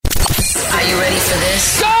Are you ready for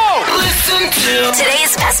this? Go! Listen to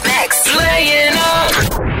Today's best mix. Playing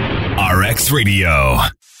on RX Radio.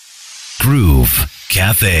 Groove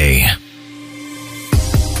Cafe.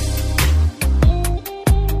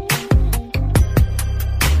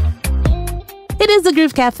 It is the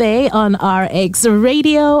Groove Cafe on RX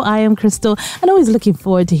Radio. I am Crystal and always looking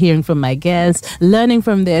forward to hearing from my guests, learning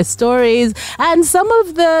from their stories and some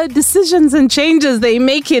of the decisions and changes they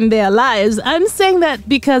make in their lives. I'm saying that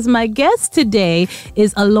because my guest today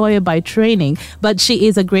is a lawyer by training, but she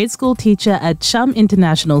is a grade school teacher at Chum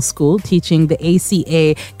International School teaching the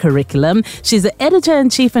ACA curriculum. She's the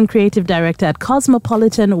editor-in-chief and creative director at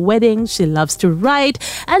Cosmopolitan Weddings. She loves to write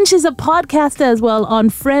and she's a podcaster as well on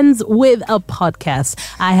Friends with a Podcast.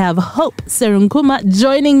 I have Hope Serunkuma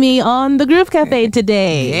joining me on the Groove Cafe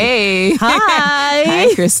today. Hey. Hi.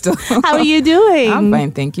 Hi, Crystal. How are you doing? I'm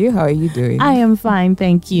fine, thank you. How are you doing? I am fine,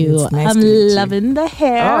 thank you. It's nice I'm to meet you. loving the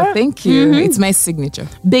hair. Oh, thank you. It's my signature.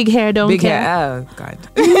 Big hair, don't Big care. hair. Oh, God.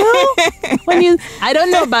 You know, I don't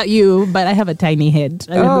know about you, but I have a tiny head.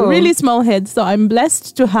 I have a really small head, so I'm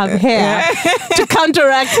blessed to have hair to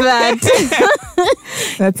counteract that.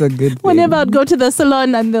 That's a good thing. Whenever I'd go to the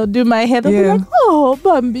salon and they'll do my hair, they'll be like, oh,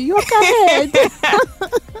 Bambi, you're head.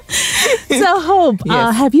 So, Hope,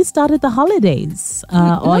 Yes. have you started the holidays? Or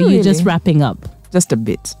are you really. just wrapping up? Just a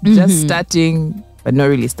bit. Just starting, but not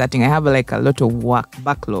really starting. I have a lot of work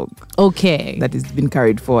backlog Okay. that has been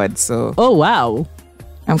carried forward. So Oh, wow.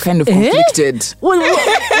 I'm kind of conflicted. What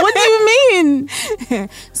do you mean?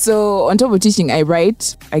 So on top of teaching, I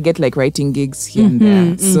write. I get writing gigs here and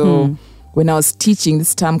there. So when I was teaching,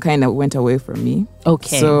 this term kind of went away from me.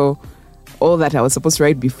 Okay. So all that I was supposed to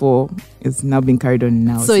write before is now being carried on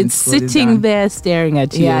now. So it's since school is sitting done. there staring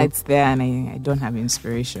at you. Yeah, it's there, and I don't have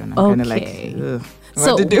inspiration. I'm kind of Okay. ugh,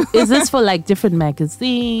 So what to do? is this for different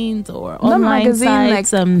magazines or Not online magazine,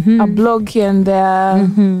 sites? a blog here and there.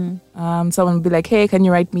 Someone will be like, hey, can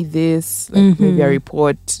you write me this? Maybe a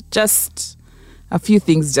report. Just a few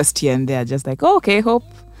things just here and there. Just oh, okay, Hope,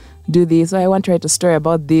 do this. Or I want to write a story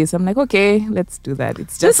about this. I'm like, okay, let's do that.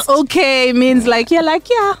 It's just... This okay means you're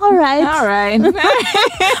yeah, all right. All right.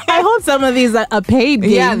 I hope some of these are paid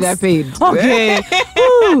gigs. Yeah, they're paid. Okay.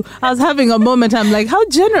 Ooh, I was having a moment. I'm like, how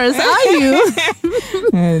generous are you?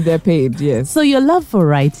 They're paid, yes. So your love for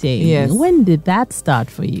writing, Yes. when did that start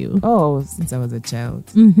for you? Oh, since I was a child.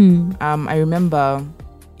 I remember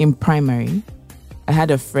in primary, I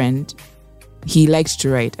had a friend. He liked to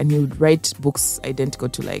write, and he would write books identical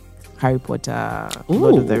to Harry Potter,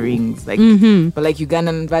 Lord of the Rings, but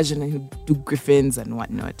Ugandan version, and he'd do griffins and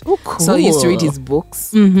whatnot. Oh, cool. So I used to read his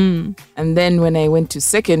books. And then when I went to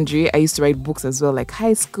secondary, I used to write books as well,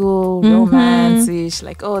 high school, romance-ish,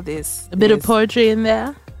 all this. A bit of poetry in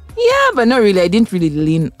there? Yeah, but not really. I didn't really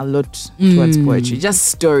lean a lot towards poetry. Just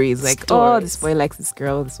stories. Oh, this boy likes this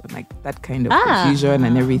girl. This one, that kind of confusion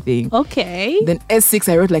and everything. Okay. Then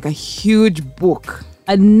S6, I wrote a huge book.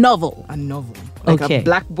 A novel. A novel. Okay. A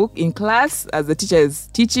black book in class. As the teacher is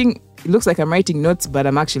teaching, it looks like I'm writing notes, but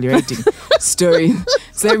I'm actually writing stories.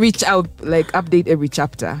 So I reach out, update every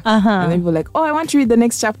chapter. And then people were oh, I want to read the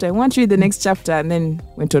next chapter. I want to read the next chapter. And then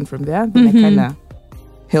went on from there. Then I kind of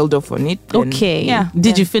held off on it. Okay. Yeah.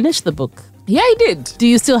 Did you finish the book? Yeah, I did. Do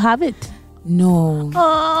you still have it? No.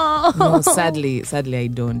 Oh. No, sadly, I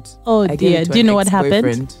don't. Oh, I gave dear. it to Do you an know what happened?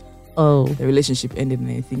 ex-boyfriend. Oh. The relationship ended, and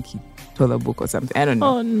I think he tore the book or something. I don't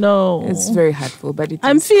know. Oh, no. It's very hurtful, but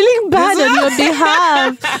I'm feeling bad on your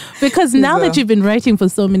behalf because now that you've been writing for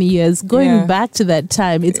so many years, going back to that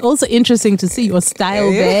time, it's also interesting to see your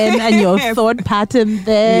style then and your thought pattern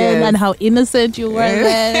then and how innocent you were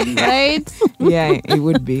then, right? Yeah, it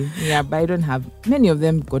would be. Yeah, but I don't have... Many of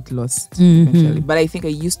them got lost eventually. But I think I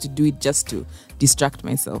used to do it just to distract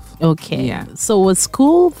myself. Okay. Yeah. So was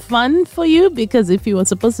school fun for you? Because if you were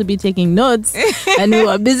supposed to be taking notes and we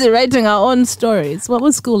were busy writing our own stories, what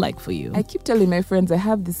was school like for you? I keep telling my friends I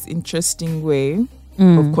have this interesting way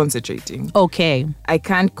of concentrating. Okay. I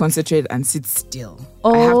can't concentrate and sit still.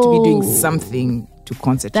 I have to be doing something to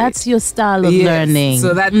concentrate. That's your style of learning.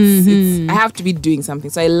 So that's it's, I have to be doing something.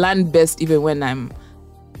 So I learn best even when I'm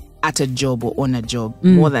at a job or on a job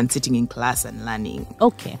more than sitting in class and learning.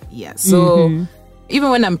 Okay. Yeah. So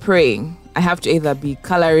even when I'm praying, I have to either be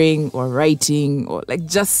coloring or writing or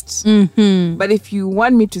just. But if you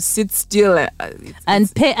want me to sit still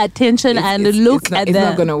and pay attention and look at it's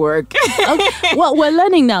not gonna work. Okay. Well, we're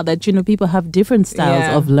learning now that people have different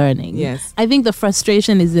styles of learning. Yes. I think the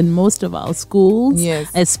frustration is in most of our schools. Yes.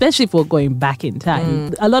 Especially if we're going back in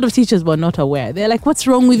time. A lot of teachers were not aware. They're like, "What's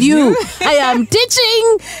wrong with you? I am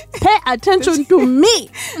teaching. Pay attention to me."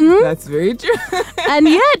 That's very true. And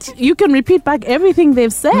yet you can repeat back everything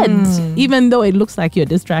they've said. even though it looks like you're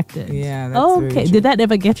distracted. Yeah, that's very okay. true. Did that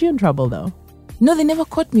ever get you in trouble though? No, they never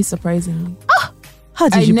caught me, surprisingly. How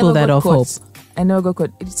did I you never pull that got off, caught. Hope? I never got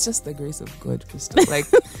caught. It's just the grace of God, Crystal. Like,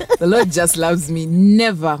 the Lord just loves me.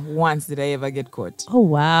 Never once did I ever get caught. Oh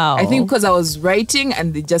wow. I think because I was writing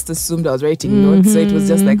and they just assumed I was writing notes. So it was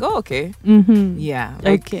just like, oh, okay. Yeah.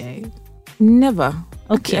 Like, okay. never.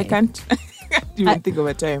 Okay. I can't even think of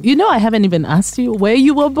a time. You know, I haven't even asked you where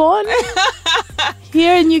you were born.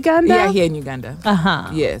 Here in Uganda. Yeah, here in Uganda.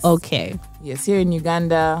 Yes. Okay. Yes, here in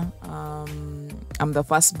Uganda. I'm the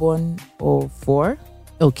firstborn of 4.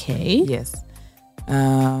 Okay. Yes.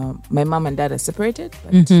 My mom and dad are separated.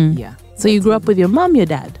 But yeah. So you grew up with your mom, your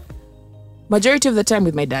dad. Majority of the time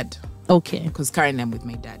with my dad. Okay. Because currently I'm with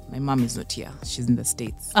my dad. My mom is not here. She's in the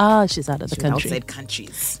States. She's out of the She's country. outside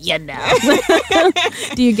countries. Yeah, no.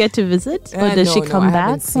 Do you get to visit? Or does she No, come I back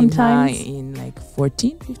haven't seen her sometimes? in like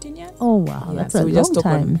 14, 15 years. Oh, wow. Yeah, That's so a we long just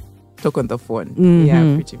time. talk on the phone.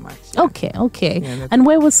 Yeah, pretty much. Yeah. Okay. Yeah, that's- And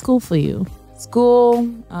where was school for you? School,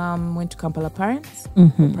 went to Kampala Parents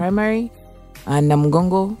for primary, and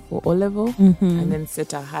Namugongo for O-level, and then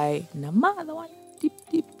Seta High, Nama, the one, deep,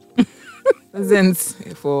 deep. Then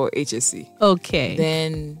for HSC. Okay.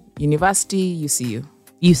 Then university, UCU.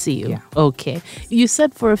 UCU. Yeah. Okay. You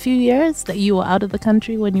said for a few years that you were out of the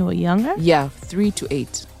country when you were younger? Yeah, 3 to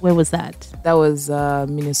 8. Where was that? That was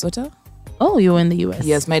Minnesota. Oh, you were in the US.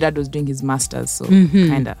 Yes, my dad was doing his master's, so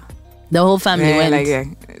kind of. The whole family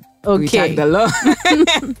went. We Okay. tagged along.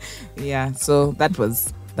 Yeah, so that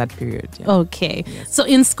was that period. Yeah. Okay. So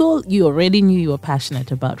in school, you already knew you were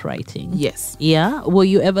passionate about writing. Yes. Yeah. Were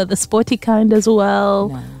you ever the sporty kind as well?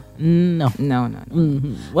 No. No.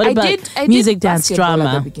 What about I music, did dance, basketball drama?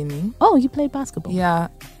 at the beginning. Oh, you played basketball. Yeah,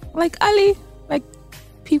 like early, like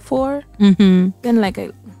P4. Then like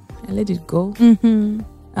I let it go.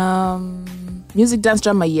 Music, dance,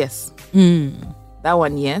 drama, yes. That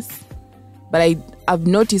one, yes. But I've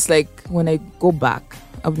noticed, like, when I go back,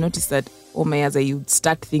 I've noticed that you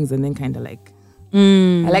start things and then kind of like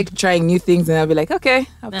I like trying new things, and I'll be like, okay,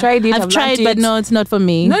 I've tried it. I've tried, learned but it. no, it's not for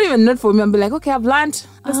me. Not for me. I'll be like, okay, I've learned.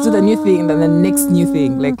 Let's do the new thing, and then the next new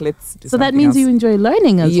thing. Like, let's do So that something means else. you enjoy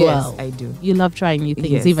learning as well. Yes, I do. You love trying new things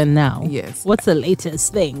Yes. even now. Yes. What's the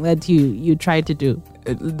latest thing that you try to do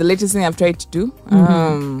The latest thing I've tried to do.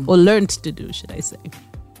 or learned to do, should I say?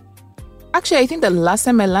 Actually, I think the last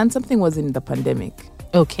time I learned something was in the pandemic.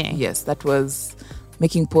 Okay. Yes, that was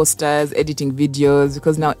making posters, editing videos,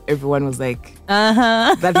 because now everyone was like,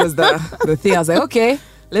 that was the thing. I was like, okay,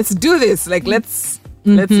 let's do this. Like, let's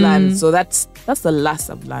learn. So that's the last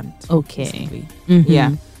I've learned. Okay. Recently.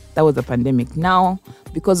 Yeah, that was the pandemic. Now,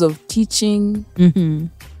 because of teaching,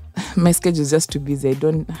 my schedule is just too busy.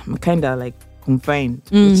 I'm kind of like confined,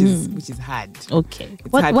 which is hard. Okay.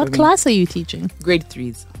 It's hard What for me. class are you teaching? Grade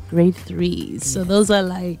 3s. Grade 3s. So those are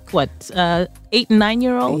like what, 8 and 9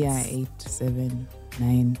 year olds? Yeah, 8, 7,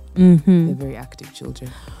 9. They're very active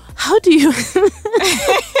children. How do you?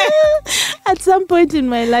 At some point in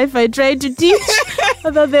my life, I tried to teach,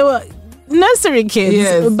 although they were nursery kids.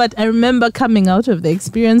 Yes. But I remember coming out of the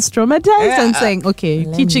experience traumatized and saying, okay,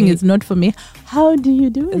 Let teaching me- is not for me. How do you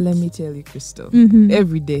do it? Let me tell you, Crystal,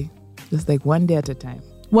 every day, just like one day at a time.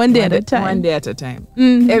 One day at a time. One day at a time.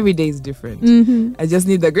 Every day is different. I just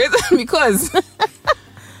need the grace because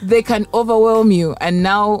they can overwhelm you. And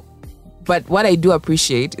now, but what I do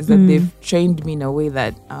appreciate is that they've trained me in a way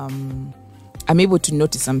that I'm able to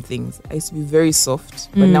notice some things. I used to be very soft,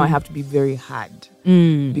 but now I have to be very hard.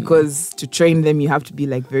 Because to train them, you have to be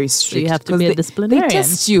like very strict. you have to 'Cause be a they disciplinarian.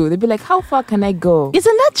 test you. They'll be like, how far can I go?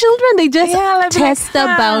 Isn't that children? They just Yeah, like, test the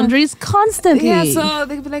ah. boundaries constantly. Yeah, so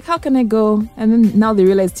they'll be like, how can I go? And then now they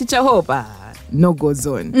realize, Teacher Hope, no go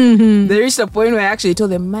zone. They reached a point where I actually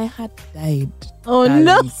told them, my heart died. Oh, no.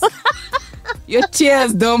 darlings. Your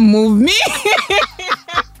tears don't move me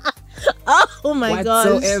Oh my gosh.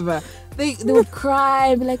 whatsoever. They would cry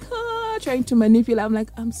and be like, trying to manipulate. I'm like,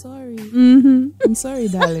 I'm sorry. I'm sorry,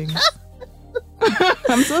 darling.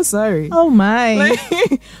 I'm so sorry. Oh my.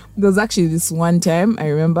 There was actually this one time, I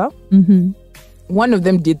remember, one of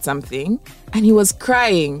them did something and he was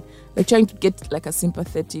crying, like trying to get like a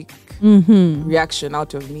sympathetic reaction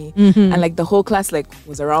out of me. And like the whole class like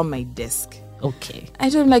was around my desk. Okay. I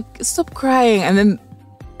told him like, stop crying. And then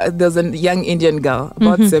there's a young Indian girl,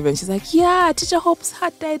 about 7. She's like, yeah, Teacher Hope's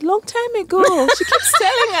heart died long time ago. She keeps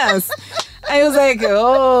telling us. I was like,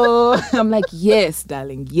 oh. I'm like, yes,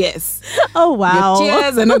 darling, yes. Oh wow. Your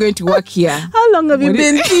tears are not going to work here. How long have you What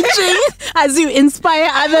been is- teaching as you inspire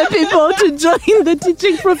other people to join the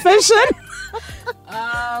teaching profession?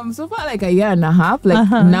 So far like a year and a half. Like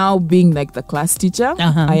now being like the class teacher,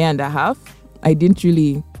 a year and a half. I didn't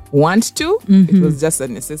really want to. It was just a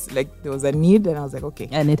necessity. Like there was a need, and I was like, okay.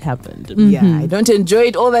 And it happened. Yeah, I don't enjoy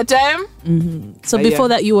it all the time. So But before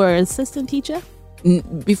yeah. that, you were an assistant teacher?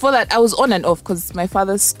 Before that, I was on and off because it's my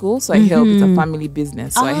father's school, so I help. It's a family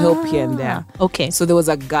business, so I help here and there. Okay. So there was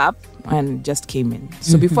a gap and just came in.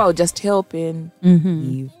 So before I would just help in,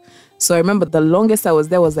 leave. So I remember the longest I was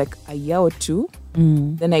there was like a year or two.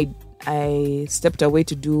 Then I stepped away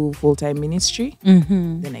to do full-time ministry.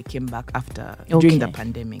 Then I came back after during the Okay.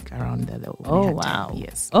 pandemic around there. when I Oh, had wow. time.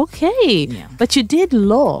 Yes. Okay. Yeah. But you did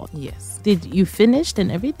law. Yes. Did you finished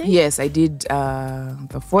and everything? Yes, I did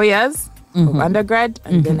the 4 years of undergrad,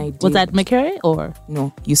 and then I did. Was that McCary or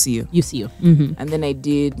No, UCU. UCU? And then I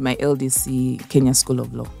did my LDC Kenya School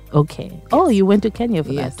of Law. Okay. Oh, you went to Kenya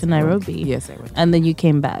for Yes, that, to Nairobi. Yes, I went. And then you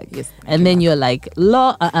came back. Yes, I And came then back. you're like,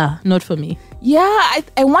 law, not for me. Yeah,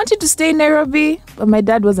 I wanted to stay in Nairobi, but my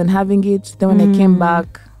dad wasn't having it. Then when I came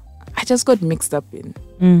back, I just got mixed up in.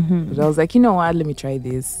 But I was like, you know what? Let me try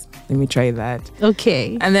this. Let me try that.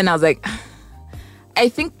 Okay. And then I was like, I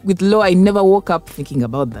think with law, I never woke up thinking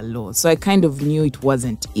about the law. So I kind of knew it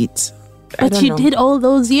wasn't it. I But don't you know. did all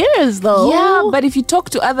those years though. Yeah, but if you talk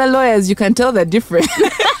to other lawyers, you can tell the difference.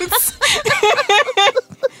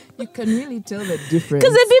 You can really tell the difference.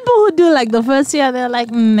 Because the people who do like the first year, they're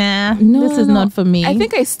like, nah, this is not for me. I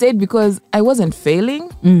think I stayed because I wasn't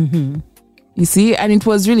failing. You see, and it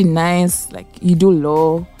was really nice. Like you do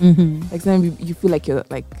law, like sometimes you feel like you're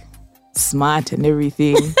like smart and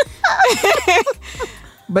everything.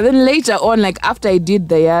 But then later on, like after I did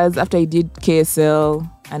the years, after I did KSL,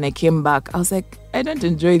 and I came back, I was like, I don't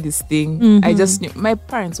enjoy this thing. I just knew my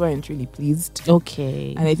parents weren't really pleased.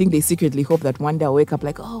 Okay. And I think they secretly hope that one day I'll wake up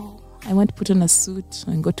like, oh, I want to put on a suit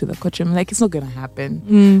and go to the courtroom. Like, it's not going to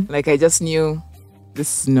happen. Like, I just knew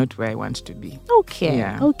this is not where I want to be. Okay.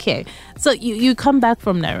 Yeah. Okay. So you come back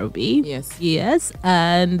from Nairobi. Yes. Yes.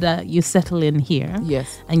 And you settle in here.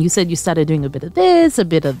 Yes. And you said you started doing a bit of this, a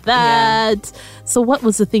bit of that. So what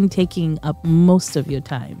was the thing taking up most of your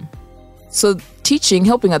time? So teaching,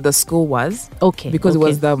 helping at the school was, Okay. because okay. it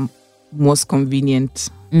was the most convenient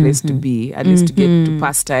place to be, at least to get to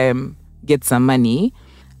pass time, get some money.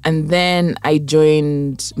 And then I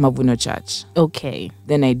joined Mavuno Church. Okay.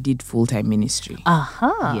 Then I did full-time ministry.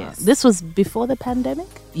 Aha. Yes. This was before the pandemic?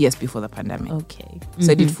 Yes, before the pandemic. Okay.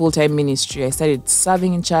 So I did full-time ministry. I started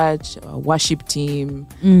serving in church, worship team,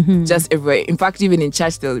 just everywhere. In fact, even in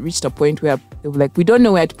church, they reached a point where they were like, we don't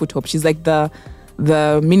know where to put Hope. She's like the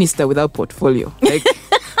minister without portfolio. Like,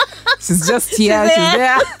 she's just here, she's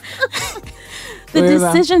there. The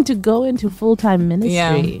Wherever. decision to go into full-time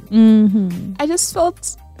ministry. I just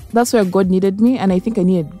felt that's where God needed me, and I think I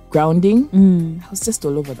needed grounding. I was just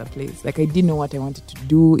all over the place. Like, I didn't know what I wanted to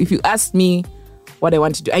do. If you asked me what I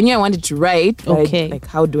wanted to do, I knew I wanted to write. But Okay. like,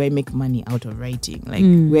 how do I make money out of writing? Like,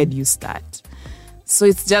 where do you start? So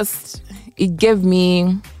it's just, it gave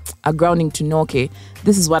me a grounding to know, okay,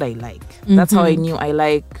 this is what I like. That's how I knew I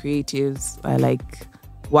like creatives. I like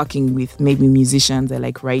working with maybe musicians. I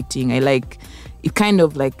like writing. It kind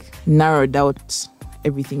of like narrowed out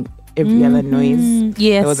everything, every other noise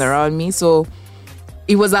Yes. that was around me. So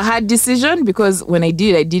it was a hard decision because when I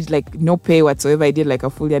did like no pay whatsoever. I did like a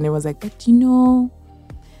full year, and it was like, but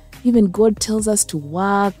even God tells us to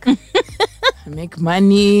work and make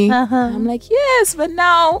money. I'm like, yes, but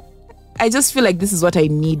now I just feel like this is what I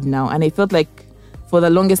need now. And I felt like for the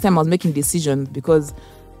longest time I was making decisions because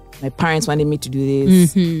my parents wanted me to do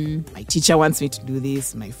this. My teacher wants me to do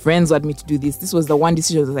this. My friends want me to do this. This was the one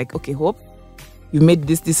decision. I was like, okay, Hope, you made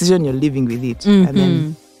this decision. You're living with it. And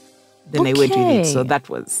then I went with it. So that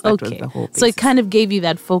was the whole So it basis. kind of gave you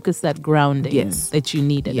that focus, that grounding Yes. that you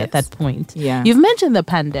needed at Yes. that point. Yeah. You've mentioned the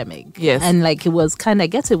pandemic. Yes. And like it was I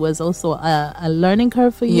guess it was also a learning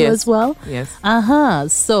curve for you Yes. as well.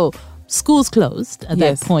 Yes. So schools closed at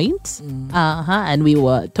Yes. that point. And we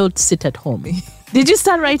were told to sit at home. Did you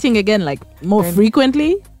start writing again like more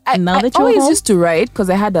frequently now I that you're always home? used to write because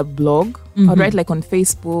I had a blog. I'd write like on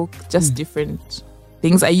Facebook, just different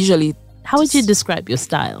things. I usually, How would you describe your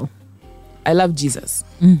style? I love Jesus.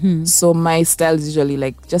 So my style is usually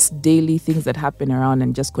like just daily things that happen around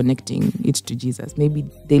and just connecting it to Jesus. Maybe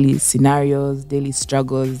daily scenarios, daily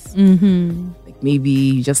struggles. Like maybe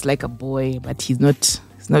you just like a boy, but he's not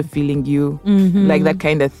feeling you. Like that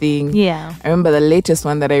kind of thing. Yeah. I remember the latest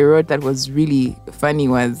one that I wrote that was really funny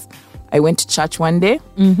was I went to church one day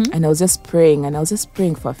and I was just praying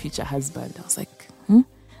for a future husband. I was like, And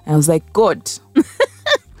I was like, God,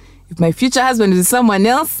 if my future husband is someone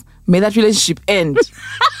else, may that relationship end.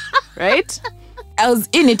 Right? I was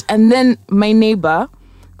in it, and then my neighbor,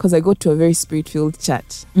 because I go to a very spirit-filled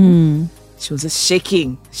church, She was just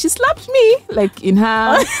shaking. She slapped me like in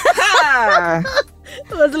her.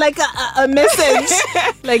 It was like a message.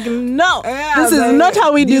 Like, no, Yeah, this is like, not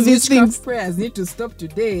how we do these things. Prayers need to stop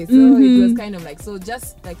today. So it was kind of like, so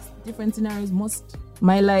just like different scenarios. Most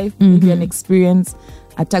my life, maybe an experience,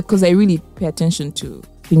 attack, because I really pay attention to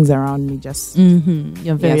things around me. Just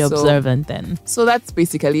You're very Yeah, so- observant then. so that's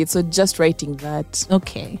basically it. So just writing that.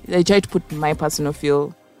 Okay. I try to put my personal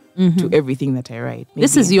feel to everything that I write.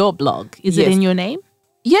 This Maybe- is your blog. Is it Yes. in your name?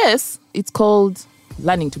 Yes, it's called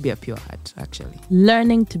Learning to Be a Pure Heart, actually.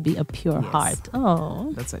 Learning to be a pure Yes. heart.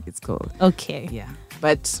 Oh, That's what it's called. okay. Yeah.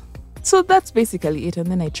 But so that's basically it. And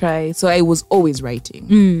then I try. So I was always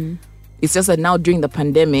writing. It's just that now during the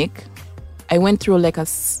pandemic, I went through like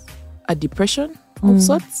a depression of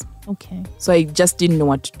sorts. Okay. So I just didn't know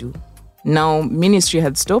what to do. Now ministry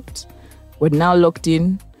had stopped. We're now locked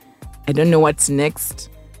in. I don't know what's next.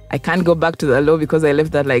 I can't go back to the law because I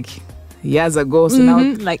left that like years ago. So now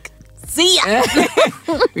Like, see ya.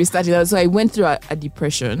 restarted out. So I went through a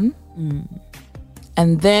depression.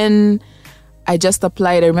 And then I just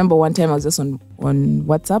applied. I remember one time I was just on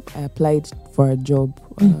WhatsApp. I applied for a job.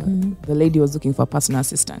 The lady was looking for a personal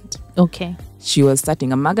assistant. Okay. She was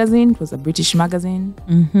starting a magazine. It was a British magazine.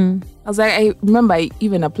 I was like, I remember I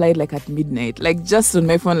even applied like at midnight, like just on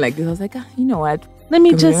my phone like this. I was like, you know what? Let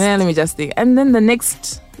me Let me just think. And then the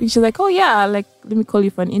next week, she's like, oh yeah, like let me call you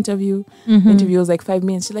for an interview. Interview was like 5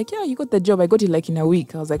 minutes. She's like, yeah, you got the job. I got it like in a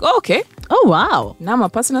week. I was like, oh, okay. Oh, wow. Now I'm a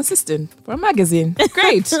personal assistant for a magazine.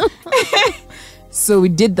 Great. So we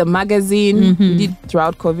did the magazine. We did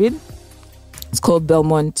throughout COVID. It's called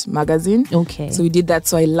Belmont Magazine. Okay. So we did that.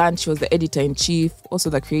 So I learned, she was the editor-in-chief, also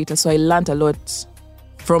the creator. So I learned a lot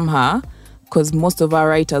from her because most of our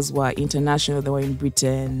writers were international. They were in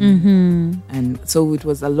Britain. And so it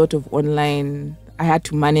was a lot of online. I had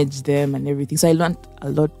to manage them and everything. So I learned a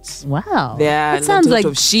lot Wow. there. That sounds a lot like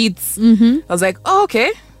of sheets. I was like, oh,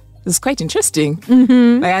 okay. This is quite interesting.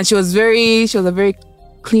 Like, and she was a very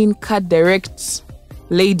clean-cut, direct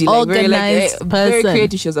lady. Like, Organized very person.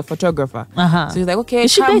 creative. She was a photographer. Uh-huh. So she's like, okay,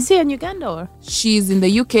 Is she come. based here in Uganda or? She's in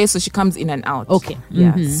the UK, so she comes in and out. Okay.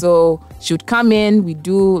 Yeah. So she would come in, we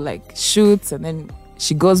do like shoots, and then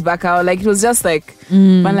she goes back out. Like it was just like,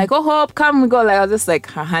 I'm like, oh, Hope, come, we go. Like I was just like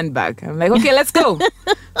her handbag. I'm like, okay, let's go.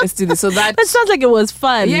 Let's do this. So that. That sounds like it was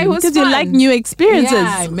fun. Yeah, it was because you fun. like new experiences.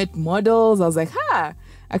 Yeah, I met models. I was like,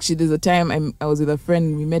 Actually, there's a time I was with a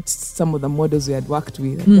friend. We met some of the models we had worked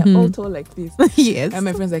with. And they're all tall like this. Yes. And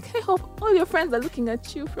my friend's like, hey, Hope, all your friends are looking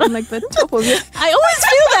at you from like the top of your... I always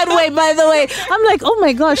feel that way, by the way. I'm like, oh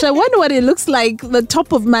my gosh, I wonder what it looks like, the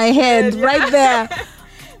top of my head, right there.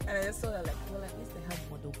 And I just saw that like, well, at least they have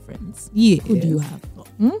model friends. Yeah. Who do you have?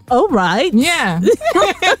 All right. Yeah.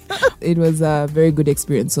 It was a very good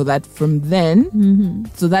experience. So that from then,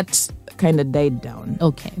 so that kind of died down.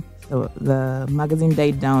 Okay. So the magazine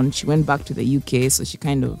died down. She went back to the UK, so she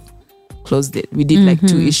kind of closed it. We did like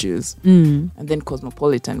 2 issues. And then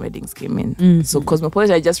Cosmopolitan Weddings came in. So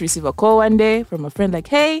Cosmopolitan, I just received a call one day from a friend like,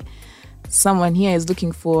 hey, someone here is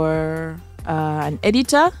looking for an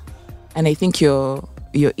editor, and I think you're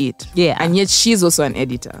it. Yeah. And yet she's also an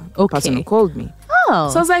editor. The person who called me. Oh.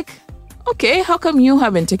 So I was like, okay, how come you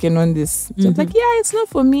haven't taken on this? So I was like, yeah, it's not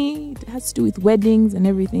for me. It has to do with weddings and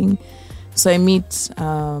everything. So I meet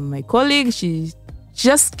my colleague. She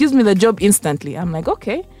just gives me the job instantly. I'm like,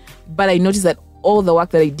 okay. But I noticed that all the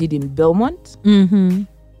work that I did in Belmont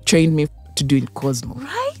trained me to do in Cosmo.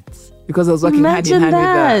 Right. Because I was working Imagine hand in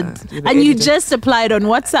hand that. with the And you editor. just applied on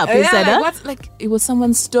WhatsApp, you said, huh? like it was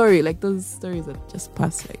someone's story. Like those stories that just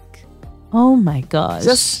pass like... Oh my gosh.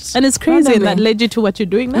 Just and it's crazy randomly. that led you to what you're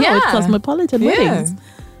doing now with Yeah. Cosmopolitan Yeah. Weddings.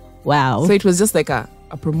 Wow. So it was just like a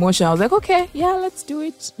promotion. I was like, okay, yeah, let's do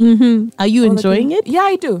it. Are you enjoying it? Yeah,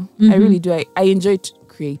 I do. I really do. I enjoyed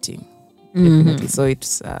creating, definitely. So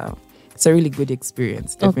it's a really good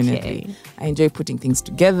experience, definitely. Okay. I enjoy putting things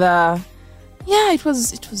together. Yeah, it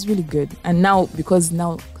was really good. And now because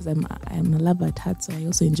I'm a lover at heart, so I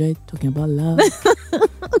also enjoy talking about love.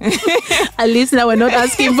 At least now we're not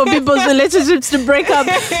asking for people's relationships to break up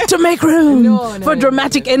to make room for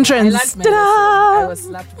dramatic entrance. I learned my lesson. I was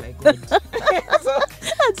slapped by God. That's so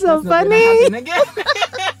It's not gonna funny. happen again.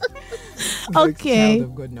 Okay. Child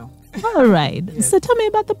of God, no. All right. So tell me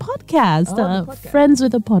about the podcast. Oh, the podcast. Friends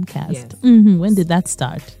with a Podcast. Yes. When did that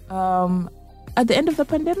start? At the end of the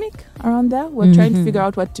pandemic, around there, we're trying to figure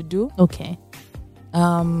out what to do. Okay.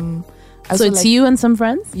 I So also it's you and some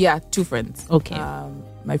friends? Yeah, 2 friends. Okay.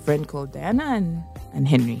 My friend called Diana and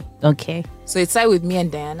Henry. Okay. So it started with me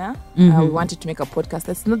and Diana. We wanted to make a podcast.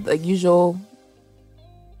 That's not the usual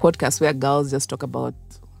podcast where girls just talk about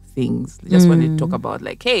things. They just wanted to talk about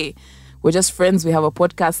like, hey, we're just friends. We have a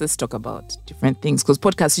podcast. Let's talk about different things because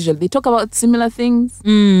podcasts usually they talk about similar things,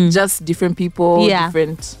 just different people,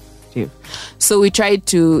 different. So we tried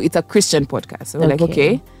to. It's a Christian podcast. So we're like,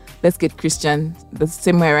 okay, let's get Christian the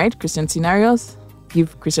same way, right? Christian scenarios.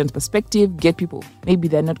 Give Christian perspective. Get people. Maybe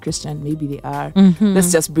they're not Christian. Maybe they are.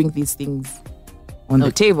 Let's just bring these things on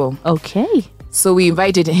the table. Okay. So we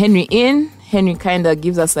invited Henry in. Henry kind of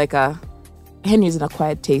gives us like a. Henry's an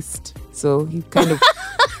acquired taste, so he kind of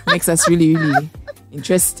makes us really, really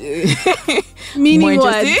interested. Meaning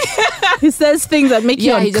what? He says things that make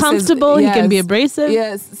you uncomfortable. He can be abrasive.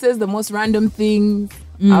 Yes, says the most random things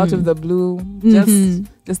out of the blue.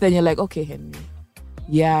 Just then you're like, okay, Henry.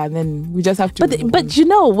 Yeah, and then we just have to. But you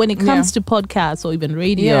know, when it comes to podcasts or even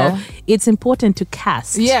radio, it's important to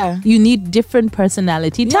cast. Yeah, you need different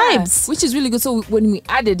personality types, which is really good. So when we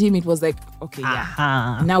added him, it was like, okay,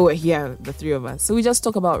 now we're here, the three of us. So we just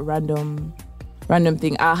talk about random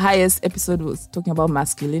thing. Our highest episode was talking about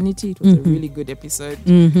masculinity. It was a really good episode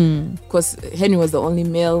because Henry was the only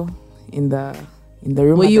male in the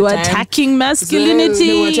room. Were at you the time. Attacking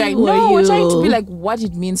masculinity? So we're trying to be like what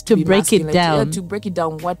it means to be break it down. To break it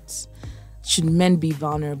down, what should men be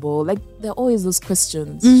vulnerable? Like there are always those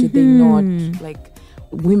questions. Should they not? Like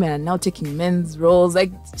women are now taking men's roles.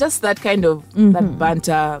 Like just that kind of that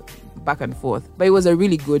banter back and forth. But it was a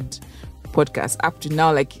really good podcast up to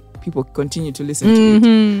now. Like people continue to listen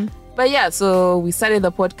to it. But yeah, so we started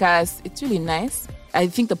the podcast. It's really nice. I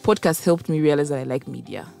think the podcast helped me realize that I like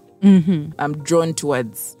media. I'm drawn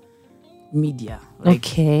towards media. Like,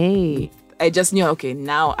 okay. I just knew, okay,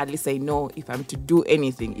 now at least I know if I'm to do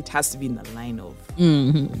anything, it has to be in the line of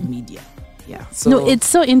media. Yeah. So no, it's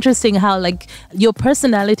so interesting how like your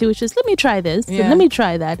personality, which is let me try this, and let me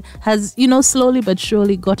try that, has slowly but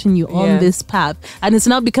surely gotten you on this path, and it's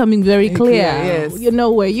now becoming very clear. You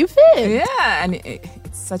know where you fit. Yeah, and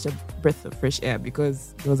it's such a breath of fresh air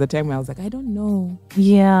because there was a time where I was like, I don't know.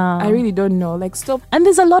 Yeah, I really don't know. Like stop. And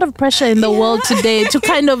there's a lot of pressure in the world today to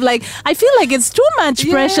kind of like, I feel like it's too much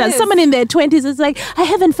pressure. Someone in their 20s is like, I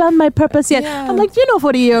haven't found my purpose yet. I'm like,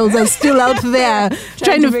 40-year-olds are still out there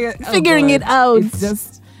trying to figuring it out. It's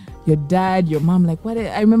just your dad, your mom, like what?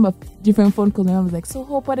 I remember different phone calls. My mom was like, "So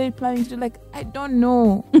Hope, what are you planning to do?" Like, I don't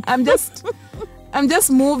know. I'm just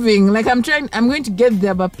moving. Like I'm going to get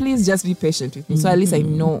there, but please just be patient with me. So at least I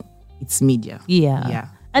know it's media. Yeah.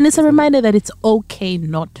 And it's a reminder that it's okay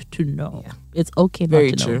not to know. Yeah. It's okay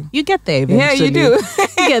not to know. You get there eventually. Yeah, you do.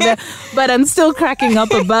 You get there. But I'm still cracking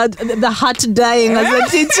up about the heart dying as a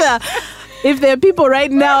teacher. If there are people right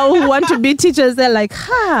now who want to be teachers, they're like,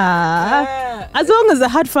 as long as the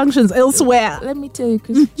heart functions elsewhere. Let me tell you,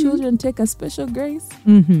 because children take a special grace.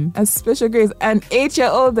 A special grace. And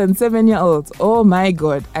 8-year-olds and 7-year-olds. Oh my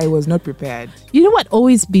God, I was not prepared. You know what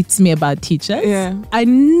always beats me about teachers? Yeah. I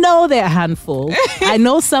know they're a handful. I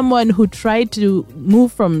know someone who tried to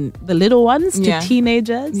move from the little ones to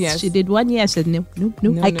teenagers. Yes. She did 1 year. She said, no,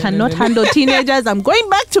 I cannot handle teenagers. I'm going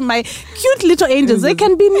back to my cute little angels. They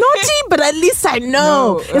can be naughty, but at least I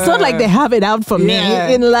know. It's not like they have it out for me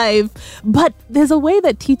in life. But there's a way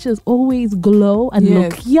that teachers always glow and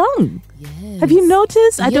look young. Yes. Have you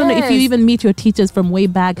noticed? I don't know if you even meet your teachers from way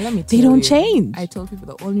back. They don't change. I told people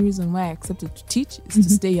the only reason why I accepted to teach is to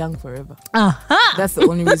stay young forever. That's the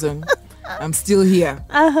only reason. I'm still here.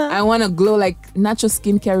 I want to glow like natural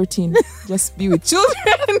skincare routine. Just be with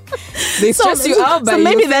children. They stress you out, but so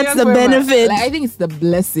maybe that's the benefit. Like, I think it's the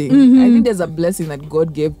blessing. I think there's a blessing that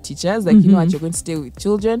God gave teachers. Like, you know what, you're going to stay with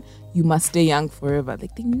children. You must stay young forever.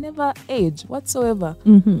 Like, they never age whatsoever.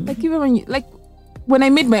 Like, even when when I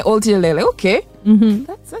made my old teacher, they're like, okay,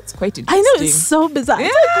 that's quite interesting. I know, it's so bizarre.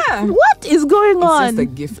 Yeah. Like, what is going on? It's just a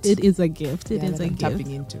gift. It is a gift. It is a gift.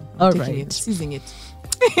 Tapping into. All right. Seizing it.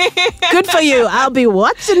 Good for you. I'll be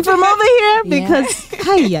watching from over here because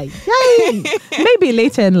maybe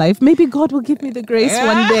later in life, maybe God will give me the grace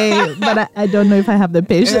one day, but I don't know if I have the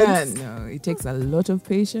patience. No, it takes a lot of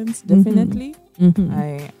patience, definitely.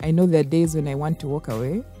 I know there are days when I want to walk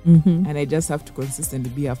away and I just have to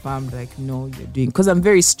consistently be affirmed, like, no, you're doing, because I'm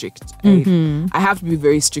very strict. I have to be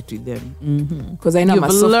very strict with them because I know You've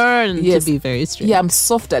learned to be very strict. Yeah, I'm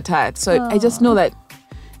soft at heart. So I just know that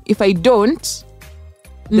if I don't,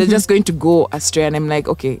 they're just going to go astray. And I'm like,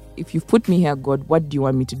 okay, if you've put me here, God, what do you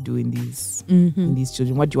want me to do in these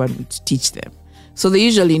children? What do you want me to teach them? So they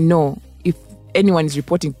usually know if anyone is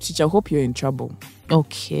reporting to teacher, I hope you're in trouble.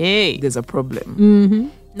 Okay. There's a problem.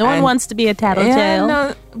 No one wants to be a tattletale.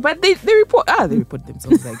 No, but they report. They report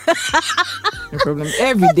themselves like no problem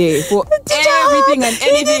every day for everything and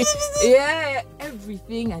anything.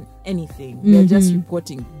 Everything and anything. They're just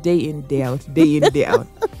reporting day in, day out, day in, day out.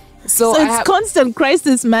 So, So it's constant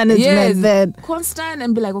crisis management then. constant,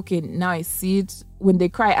 and be like, okay, now I see it. When they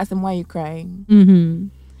cry, ask them, why are you crying? Mm-hmm.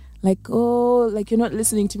 Like, oh, like you're not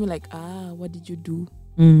listening to me. Like, what did you do?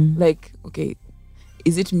 Like, okay,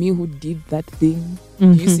 is it me who did that thing?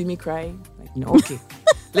 Do you see me crying? Like, no, okay.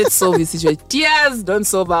 Let's solve this situation. Tears don't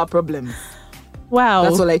solve our problems. Wow.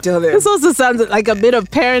 That's all I tell them. This also sounds like a bit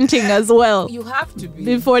of parenting as well. You have to be.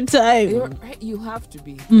 Before time. You have to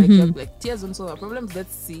be. Like, you're like, tears don't solve our problems.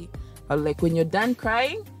 Let's see. Or like, when you're done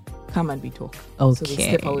crying, come and we talk. Okay. So they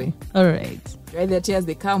step away. All right. Right, their tears,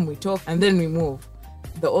 they come, we talk, and then we move.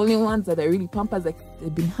 The only ones that are really pampered, like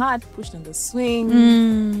they've been hurt, pushed on the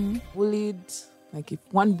swing, bullied. Like if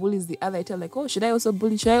one bullies the other, I tell like, oh, should I also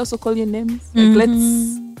bully? Should I also call you names? Like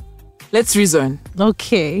let's reason.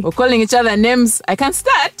 Okay. We're calling each other names. I can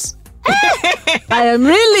start. I am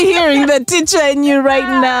really hearing the teacher in you right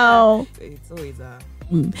now. It's always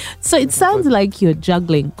So it sounds like you're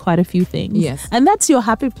juggling quite a few things. Yes. And that's your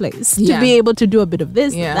happy place to Yeah. be able to do a bit of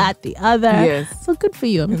this, Yeah. that, the other. Yes. So good for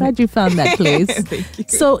you. I'm glad you found that place. Thank you.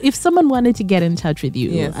 So if someone wanted to get in touch with you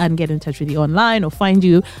Yes. and get in touch with you online or find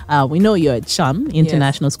you, we know you're at Sham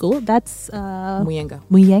International School. That's Muyenga.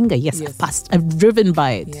 Muyenga. Yes, Yes. I've driven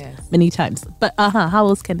by it Yes. many times. But how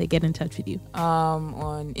else can they get in touch with you?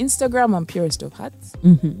 On Instagram, I'm Purest of Hearts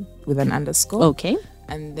with an underscore. Okay.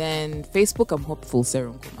 And then Facebook, I'm Hopeful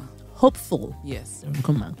Serunkuma. Hopeful. Yes.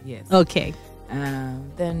 Come on. Yes. Okay.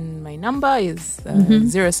 Then my number is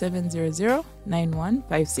 0700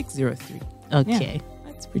 915603. Okay. Yeah,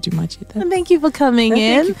 that's pretty much it. And thank you for coming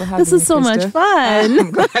Thank in. you for having This is me, so much Krista. fun.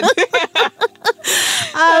 I'm glad.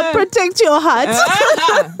 Protect your heart.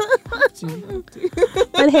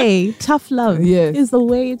 But hey, tough love Yes. is the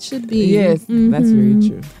way it should be. Yes, that's very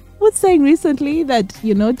true. I was saying recently that,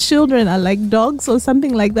 children are like dogs or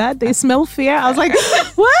something like that. They smell fear. I was like,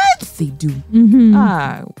 what? They do.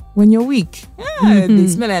 When you're weak, they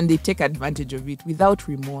smell and they take advantage of it without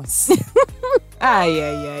remorse.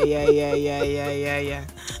 Yeah.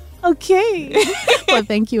 Okay. Well,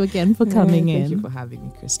 thank you again for coming in. Thank you for having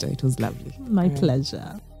me, Krista. It was lovely. My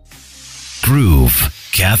pleasure. Groove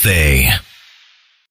Cafe.